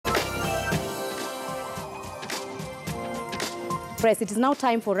Press. It is now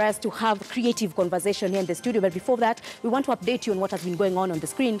time for us to have creative conversation here in the studio. But before that, we want to update you on what has been going on the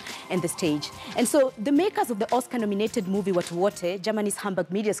screen and the stage. And so the makers of the Oscar-nominated movie Watu Wote, Germany's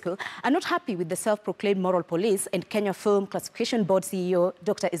Hamburg Media School, are not happy with the self-proclaimed moral police and Kenya Film Classification Board CEO,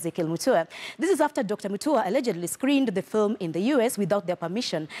 Dr. Ezekiel Mutua. This is after Dr. Mutua allegedly screened the film in the US without their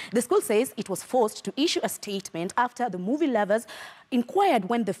permission. The school says it was forced to issue a statement after the movie lovers inquired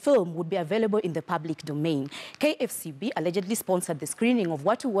when the film would be available in the public domain. KFCB allegedly sponsored the screening of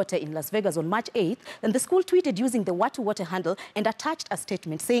Watu Wote in Las Vegas on March 8th, and the school tweeted using the Watu Wote handle and attached a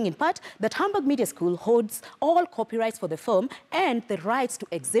statement saying in part that Hamburg Media School holds all copyrights for the film and the rights to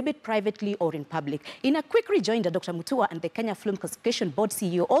exhibit privately or in public. In a quick rejoinder, Dr. Mutua and the Kenya Film Classification Board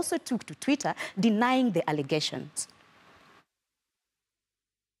CEO also took to Twitter denying the allegations.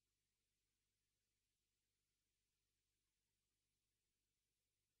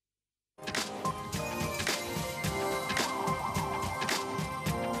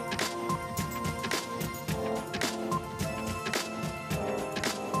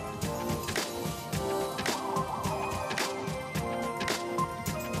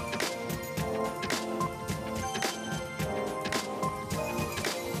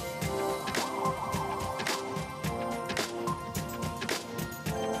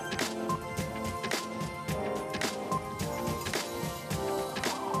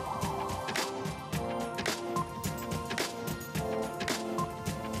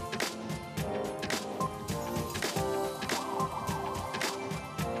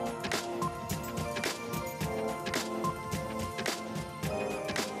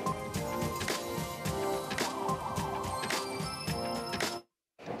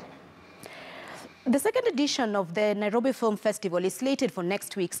 The second edition of the Nairobi Film Festival is slated for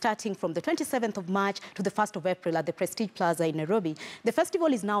next week, starting from the 27th of March to the 1st of April at the Prestige Plaza in Nairobi. The festival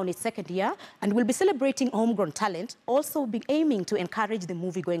is now in its second year and will be celebrating homegrown talent, also be aiming to encourage the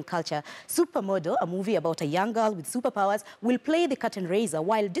movie-going culture. Supermodel, a movie about a young girl with superpowers, will play the curtain raiser,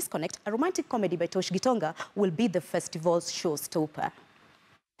 while Disconnect, a romantic comedy by Tosh Gitonga, will be the festival's showstopper.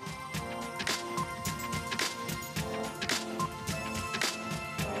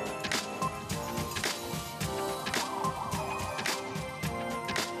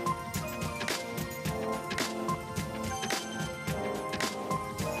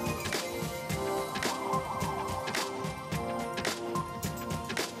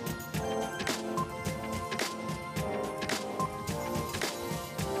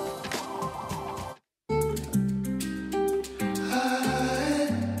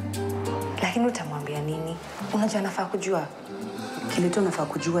 Lakini utamwambia nini? Unajua anafaa kujua. Kile tu anafaa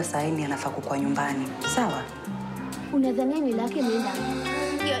kujua saa hii anafaa kukua nyumbani. Sawa? Unadhania nini lake nenda?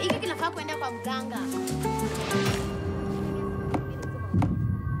 Ndio, hiki kinafaa kwenda kwa mganga.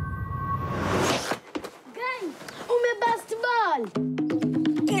 Gang, umebust ball.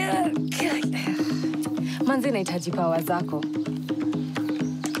 Manzi inahitaji power zako.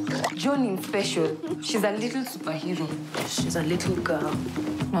 John is special. She's a little superhero. She's a little girl.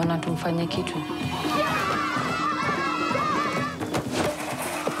 Naona tumfanye kitu.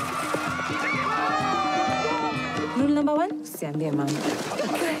 Rule number 1, siambie mama.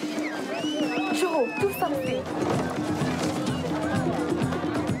 Joe, do something.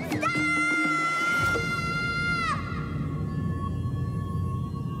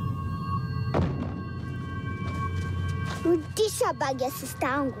 Rudisha bag ya sister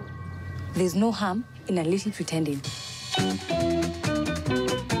yangu. There's no harm in a little pretending.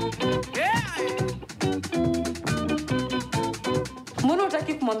 Mbona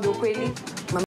hutaki kumwambia ukweli?